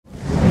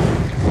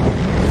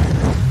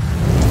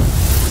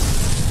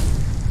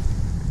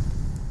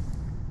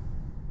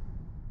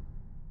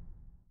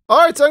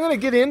Alright, so I'm going to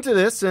get into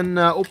this and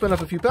open up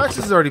a few packs.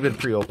 This has already been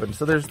pre-opened,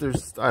 so there's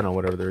I don't know,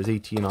 whatever, there's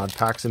 18 odd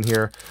packs in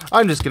here.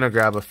 I'm just going to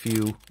grab a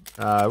few.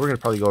 We're going to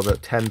probably go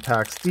about 10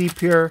 packs deep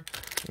here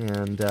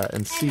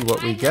and see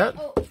what we get.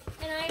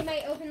 And I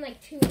might open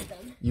like 2 of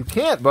them. You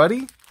can't,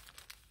 buddy.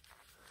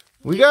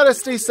 We got to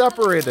stay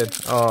separated.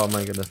 Oh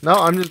my goodness. No,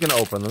 I'm just going to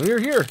open them. You're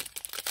here.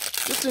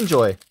 Just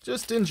enjoy.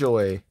 Just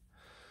enjoy.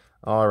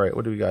 Alright,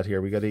 what do we got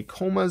here? We got a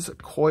Coma's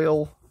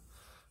Coil.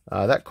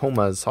 That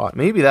Coma is hot.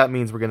 Maybe that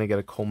means we're going to get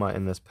a Coma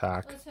in this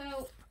pack.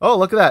 Oh,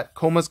 look at that.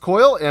 Coma's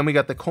Coil, and we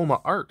got the Coma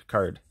art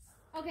card.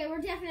 Okay,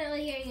 we're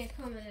definitely getting a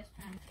Coma this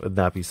pack. Wouldn't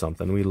that be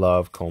something? We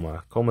love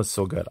Coma. Coma's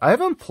so good. I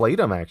haven't played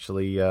him,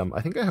 actually.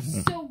 I think I have...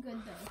 So good,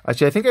 though.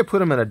 Actually, I think I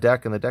put him in a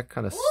deck, and the deck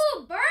kind of...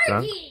 Ooh,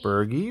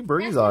 Bergie!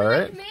 Bergie's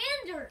alright.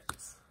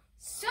 Commanders.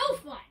 So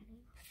fun.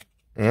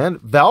 And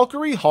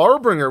Valkyrie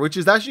Harbinger, which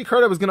is actually a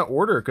card I was going to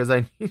order, because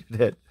I needed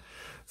it.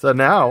 So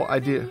now I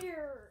do...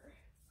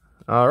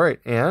 Alright,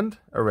 and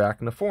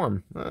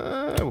Arachniform.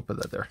 We'll put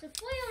that there. It's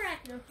a foil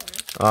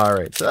Arachniform.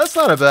 Alright, so that's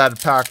not a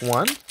bad pack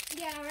one.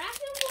 Yeah,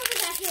 Arachniform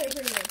is actually a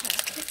pretty good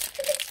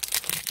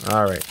pack.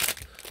 Alright.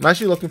 I'm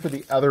actually looking for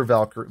the other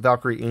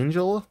Valkyrie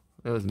Angel.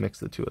 Let's mix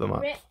the two of them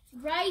up.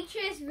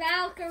 Righteous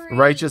Valkyrie.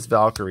 Righteous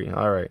Valkyrie,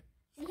 alright.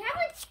 We have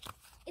like...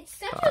 It's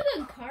such a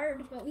good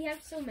card, but we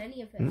have so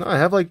many of them. No, I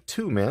have like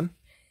 2, man.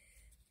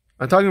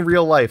 I'm talking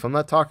real life. I'm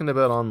not talking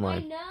about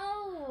online. I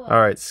know.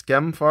 Alright,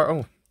 Skemfar.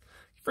 Oh.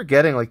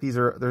 Forgetting, like,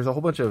 there's a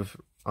whole bunch of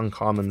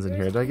uncommons in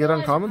here. Did I get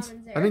uncommons?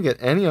 I didn't get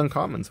any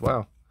uncommons.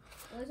 Wow.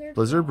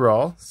 Blizzard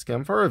Brawl,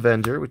 Skemfar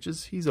Avenger,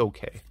 he's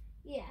okay.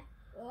 Yeah.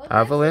 Well,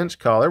 Avalanche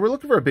Collar. We're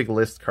looking for a big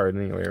list card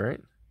anyway,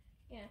 right?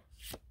 Yeah.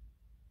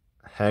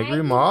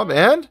 Hagri Mob,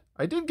 and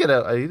I did get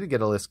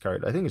a list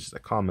card. I think it's just a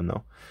common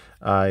though.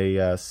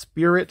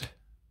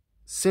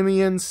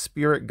 Simeon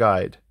Spirit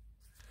Guide.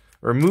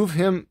 Remove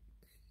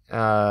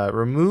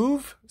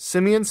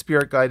Simeon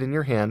Spirit Guide in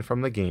your hand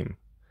from the game.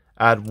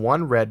 Add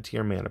 1 red to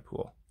your mana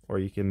pool. Or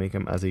you can make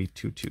him as a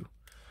 2/2.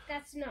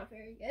 That's not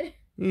very good.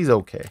 He's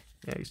okay.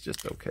 Yeah, he's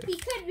just okay. He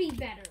could be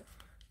better.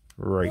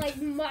 Right. Like,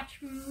 much,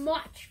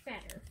 much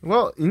better.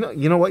 Well,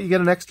 you know what? You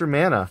get an extra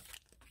mana.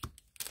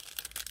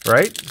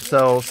 Right?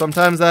 So,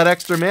 sometimes that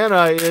extra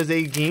mana is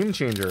a game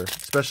changer.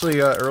 Especially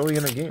early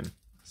in a game.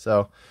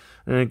 So,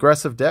 an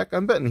aggressive deck,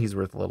 I'm betting he's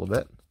worth a little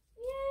bit.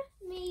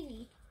 Yeah,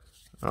 maybe.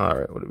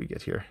 Alright, what do we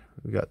get here?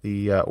 We got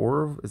the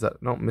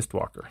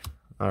Mistwalker.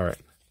 Alright.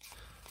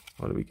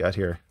 What do we got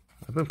here?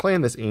 I've been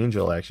playing this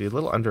Angel, actually. A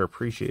little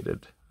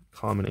underappreciated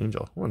common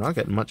Angel. We're not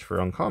getting much for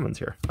uncommons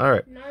here. All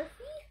right.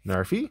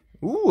 Narfi?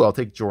 Ooh, I'll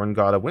take Jorn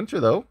God of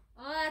Winter, though.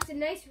 Oh, that's a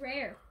nice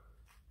rare.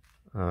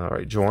 All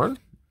right, Jorn.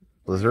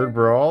 Blizzard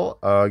Brawl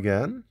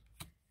again.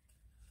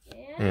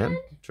 And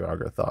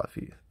Draugr Thought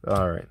Thief.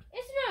 All right.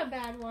 It's not a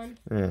bad one.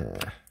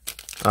 Yeah.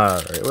 All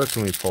right, what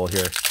can we pull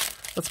here?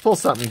 Let's pull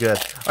something good.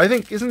 I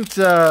think, isn't...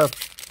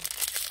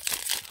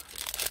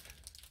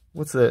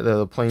 What's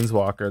the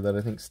Planeswalker that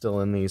I think's still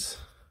in these?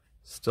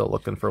 Still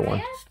looking for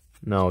one.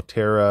 No,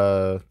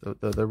 Terra,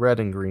 the red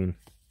and green.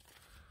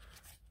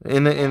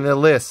 In the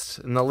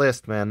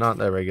list, man, not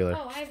that regular.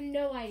 Oh, I have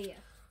no idea.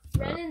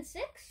 Renin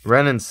 6?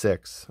 Renin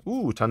 6.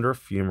 Ooh, Tundra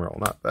Fumarole,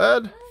 not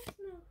bad.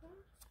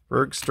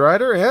 Berg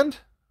Strider and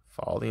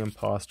Fall the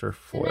Imposter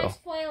foil. Nice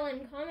foil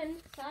in common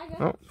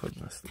saga. Oh,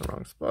 putting this in the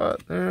wrong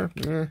spot there.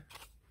 Yeah.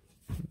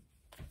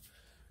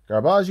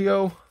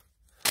 Garbaggio.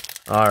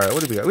 Alright,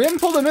 what do we got? We haven't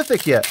pulled a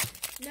mythic yet.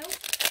 Nope.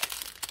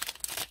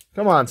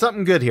 Come on,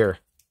 something good here.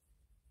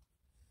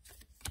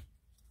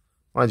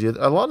 Mind you,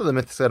 a lot of the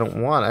mythics I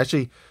don't want.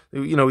 Actually,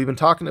 we've been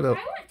talking about...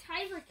 I want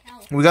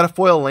Tyver-Kel. We got a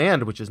foil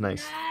land, which is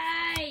nice.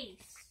 Nice.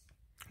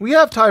 We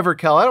have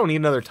Tyver-Kel. I don't need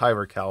another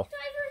Tyver-Kel.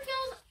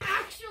 Tyver-Kel's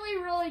actually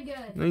really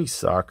good. He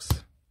sucks.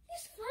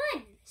 He's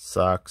fun.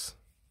 Sucks.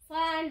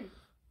 Fun.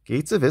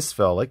 Gates of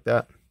Isfell, like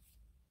that.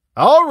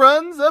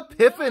 Alrun's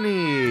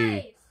Epiphany.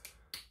 Nice.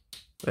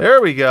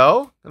 There we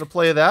go. Gonna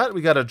play that.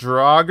 We got a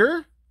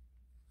Draugr.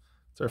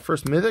 It's our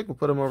first mythic. We'll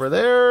put him over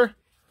there.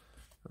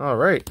 All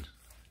right.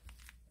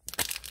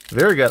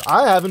 Very good.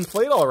 I haven't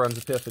played Alrun's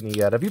Epiphany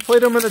yet. Have you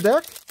played him in a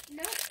deck?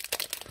 No.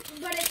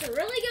 But it's a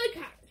really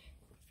good card.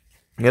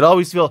 It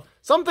always feels...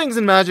 Some things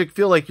in Magic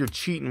feel like you're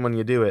cheating when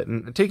you do it.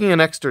 And taking an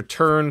extra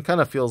turn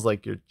kind of feels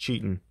like you're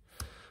cheating.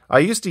 I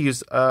used to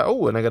use...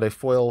 and I got a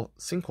foil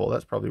Sinkhole.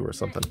 That's probably worth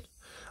something.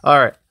 All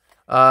right.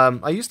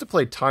 I used to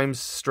play Time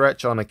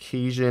Stretch on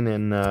occasion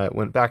and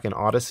went back in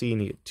Odyssey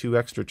and you get 2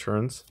 extra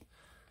turns.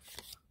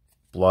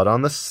 Blood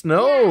on the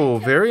Snow.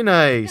 Yeah, very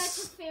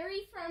nice. That's a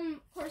fairy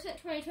from Corset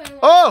 2021.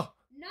 Oh!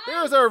 Nice.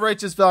 There's our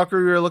Righteous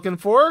Valkyrie we were looking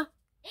for.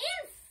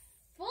 And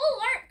full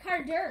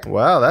art card.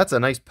 Wow, that's a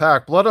nice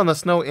pack. Blood on the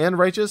Snow and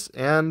Righteous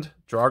and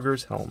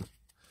Draugr's Helm.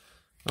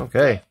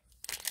 Okay.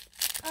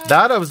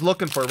 That I was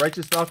looking for,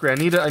 Righteous Valkyrie.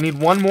 I need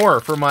one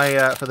more for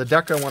my for the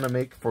deck I want to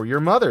make for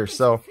your mother.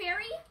 So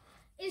fairy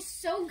is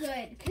so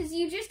good because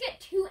you just get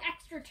 2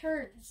 extra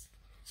turns.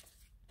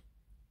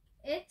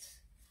 It's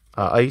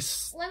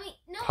Ice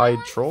Tide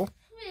Troll.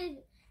 I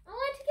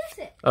want to guess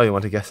it. Oh, you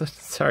want to guess it?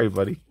 Sorry,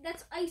 buddy.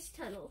 That's Ice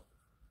Tunnel.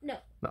 No.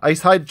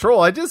 Ice Hide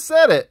Troll. I just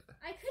said it.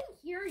 I couldn't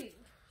hear you.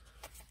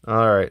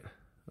 All right.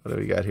 What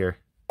do we got here?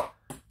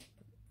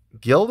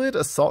 Gilded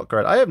Assault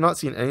Guard. I have not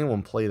seen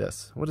anyone play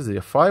this. What is it?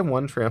 A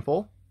 5/1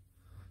 trample.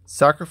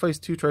 Sacrifice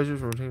 2 treasures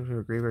from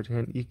your graveyard to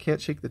hand. You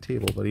can't shake the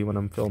table, buddy, when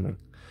I'm filming.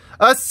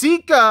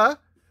 Asika,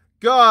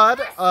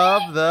 God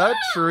of the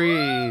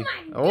Tree.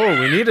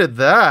 Oh, we needed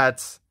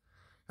that.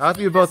 How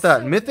happy about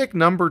that? Mythic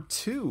number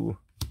 2.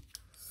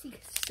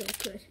 So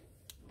good.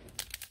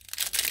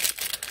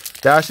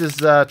 Dash is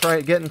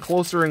getting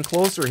closer and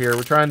closer here.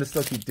 We're trying to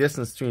still keep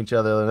distance between each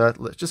other,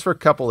 just for a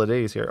couple of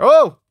days here.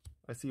 Oh,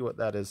 I see what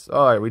that is.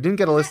 All right, we didn't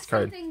get a list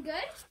card. Something good?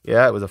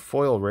 Yeah, it was a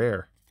foil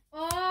rare.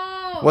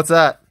 Oh. What's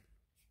that?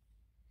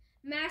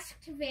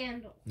 Masked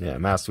Vandal. Yeah,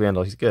 Masked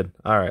Vandal. He's good.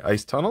 All right,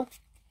 Ice Tunnel.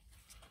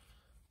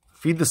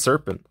 Feed the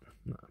Serpent.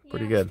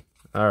 Pretty good.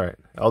 All right,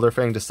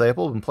 Elderfang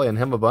Disciple. Been playing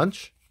him a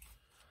bunch.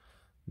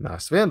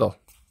 Masked Vandal.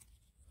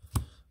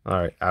 All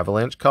right,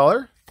 Avalanche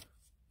Collar.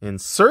 In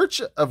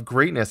Search of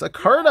Greatness. A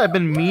card I've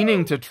been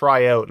meaning to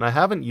try out, and I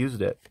haven't used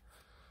it.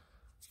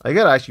 I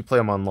gotta actually play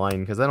them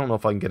online, because I don't know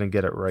if I'm gonna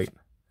get it right.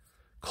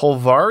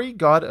 Kolvari,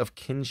 God of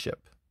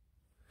Kinship.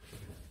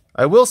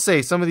 I will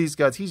say, some of these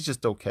gods, he's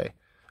just okay.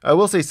 I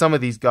will say some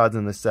of these gods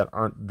in this set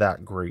aren't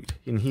that great.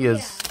 And he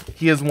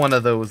is one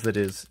of those that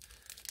is...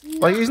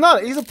 Like, he's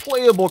a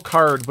playable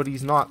card, but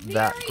he's not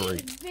that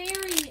great.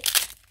 Very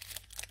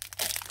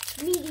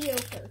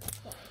mediocre.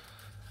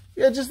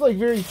 Yeah, just like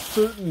very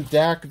certain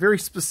deck, very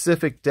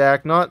specific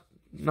deck, not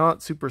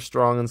super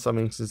strong in some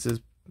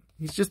instances.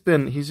 He's just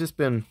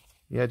been,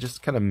 yeah,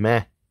 just kind of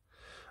meh.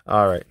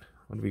 All right,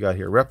 what do we got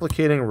here?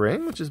 Replicating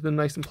Ring, which has been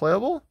nice and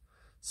playable.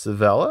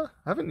 Savella,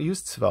 I haven't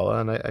used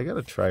Savella, and I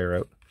gotta try her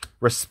out.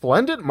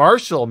 Resplendent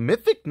Marshal,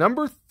 Mythic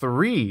number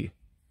 3.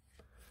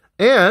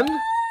 And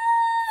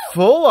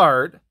Full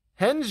Art,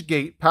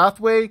 Hengegate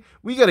Pathway.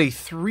 We got a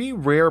 3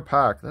 rare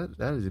pack.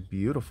 That is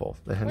beautiful.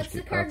 The Hengegate What's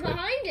the card Pathway.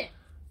 behind it?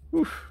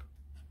 Oof.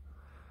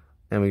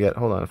 And we get,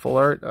 hold on, Full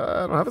Art.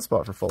 I don't have a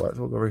spot for Full Art,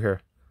 so we'll go over here.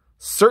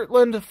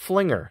 Surtland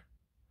Flinger.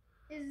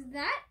 Is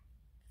that?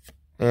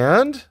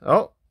 And,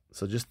 oh,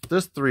 so just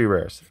there's 3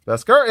 rares.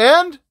 Beskar,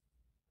 and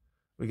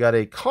we got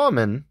a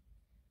common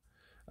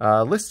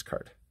list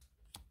card.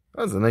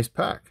 That's a nice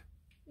pack.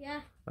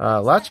 Yeah.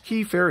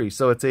 Latchkey Fairy.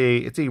 So it's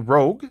a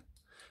rogue.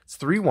 It's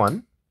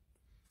 3/1.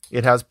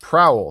 It has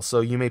Prowl. So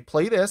you may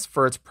play this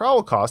for its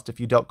Prowl cost if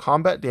you dealt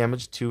combat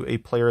damage to a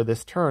player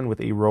this turn with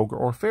a rogue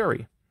or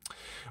fairy.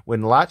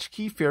 When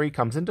Latchkey Fairy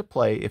comes into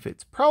play, if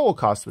its Prowl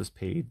cost was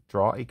paid,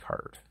 draw a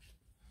card.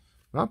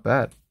 Not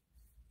bad.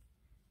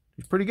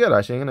 He's pretty good,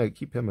 actually. I'm going to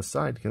keep him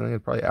aside because I'm going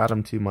to probably add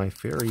him to my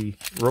fairy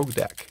rogue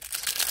deck.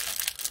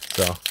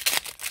 So.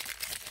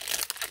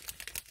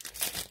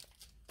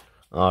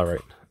 All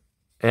right.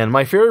 And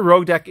my fairy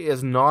rogue deck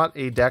is not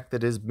a deck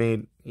that is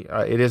made...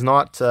 it is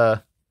not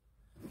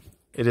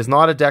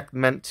a deck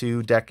meant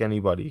to deck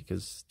anybody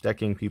because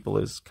decking people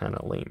is kind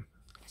of lame.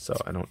 So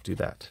I don't do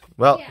that.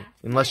 Well, Yeah,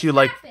 unless you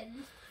like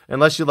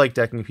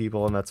decking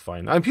people, and that's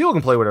fine. I mean, people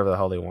can play whatever the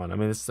hell they want. I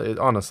mean,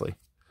 honestly.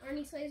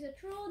 Arnie slays a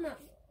troll, not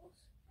wolves.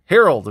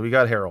 Herald, we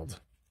got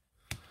Herald.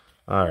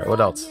 All right, what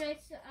else?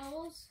 Unites the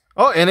elves.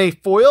 Oh, and a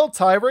foil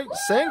Tyrant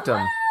Sanctum.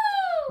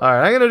 All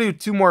right, I'm gonna do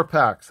 2 more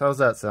packs. How's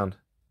that sound?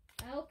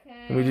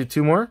 Okay. Can we do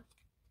 2 more?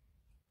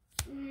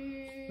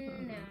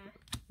 Nah.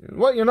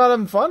 What? You're not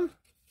having fun?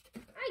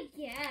 I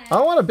guess.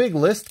 I want a big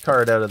list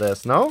card out of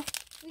this. No?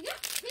 We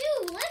got 2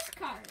 list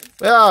cards.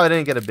 Well, I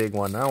didn't get a big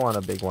one. I want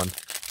a big one.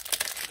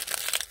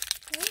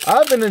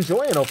 I've been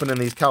enjoying opening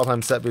these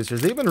Kaldheim Set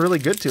boosters. They've been really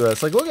good to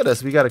us. Like, look at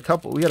us. We got a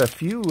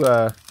few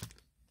good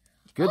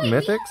mythics. We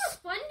have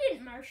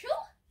Resplendent Marshal?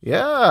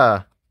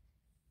 Yeah.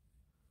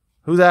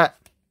 Who's that?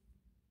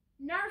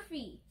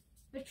 Narfi,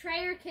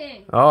 Betrayer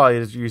King. Oh,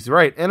 he's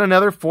right. And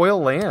another foil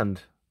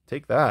land.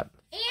 Take that.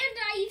 And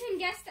I even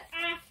guessed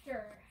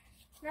after.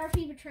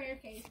 Narfi, Betrayer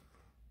King.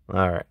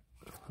 All right.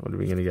 What are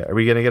we going to get? Are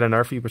we going to get a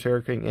Narfi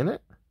Betrayer King in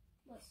it?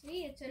 Let's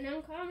see. It's an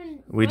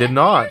uncommon. We did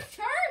not.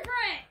 Target.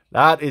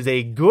 That is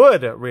a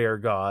good rare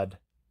god.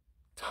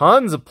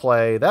 Tons of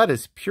play. That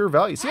is pure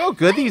value. See how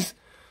good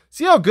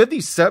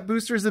these set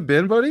boosters have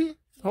been, buddy? Yeah.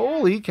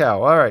 Holy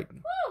cow. All right.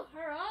 Woo,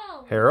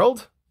 Herald.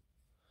 Herald.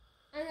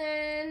 And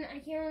then I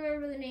can't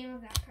remember the name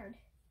of that card.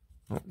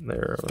 Oh,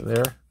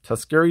 there.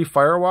 Tuskeri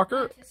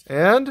Firewalker.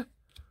 And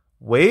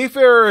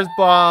Wayfarer's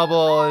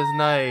Bauble is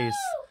nice.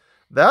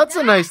 That's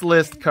a nice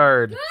list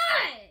card.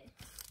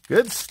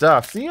 Good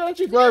stuff. See, aren't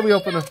you glad we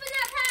opened that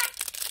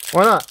pack.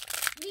 Why not?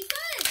 Because.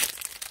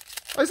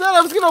 I said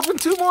I was going to open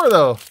 2 more,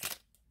 though.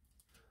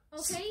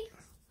 Okay.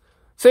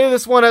 Say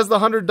this one has the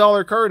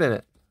 $100 card in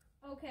it.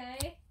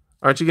 Okay.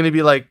 Aren't you going to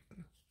be like,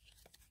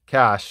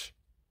 Cash,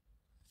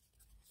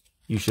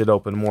 you should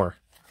open more?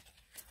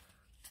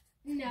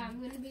 No, I'm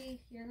going to be...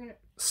 You're going to...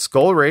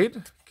 Skull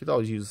Raid. Could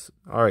always use...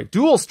 All right.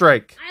 Dual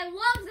Strike. I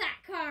love that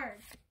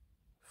card.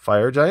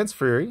 Fire Giant's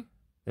Fury.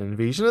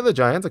 Invasion of the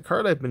Giants. A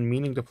card I've been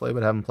meaning to play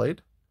but haven't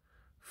played.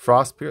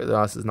 Frost Pierce.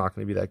 No, this is not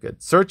going to be that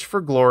good. Search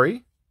for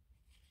Glory.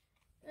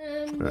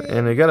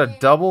 And we got a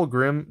double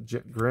Grim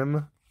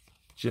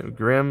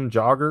Grim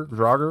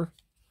Jogger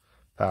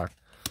pack.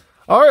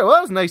 All right, well,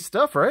 that was nice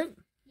stuff, right?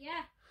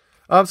 Yeah.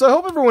 So I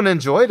hope everyone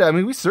enjoyed. I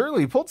mean, we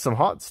certainly pulled some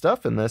hot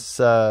stuff in this.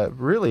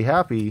 Really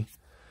happy.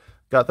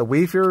 Got the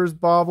Wayfarer's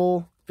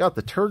Bauble. Got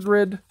the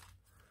Turgid.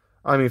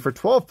 I mean, for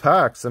 12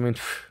 packs, I mean,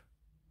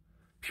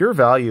 pure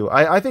value.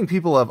 I think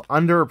people have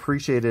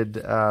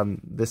underappreciated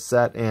this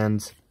set,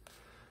 and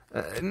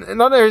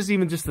not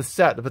even just the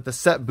set, but the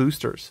set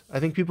boosters.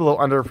 I think people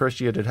have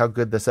underappreciated how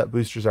good the set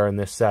boosters are in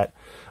this set.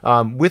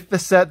 With the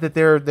set that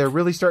they're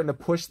really starting to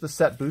push the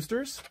set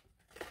boosters.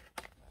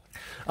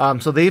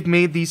 So they've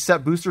made these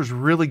set boosters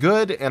really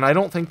good, and I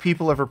don't think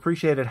people have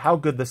appreciated how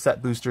good the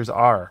set boosters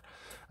are.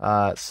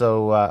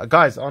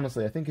 Guys,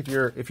 honestly, I think if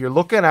you're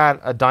looking at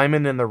a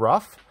diamond in the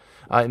rough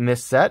in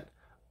this set,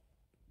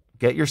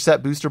 get your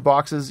set booster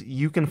boxes.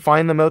 You can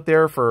find them out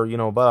there for, you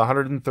know, about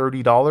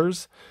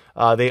 $130.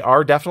 They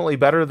are definitely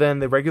better than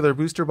the regular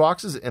booster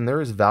boxes, and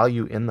there is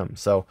value in them.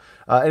 So,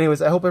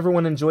 anyways, I hope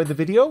everyone enjoyed the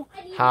video.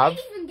 And you might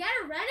even get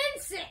a Ren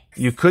and 6.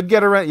 You could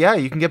get a Ren, yeah,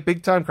 you can get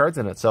big time cards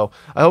in it. So,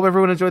 I hope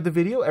everyone enjoyed the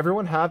video.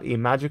 Everyone have a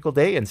magical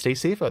day and stay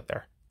safe out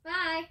there.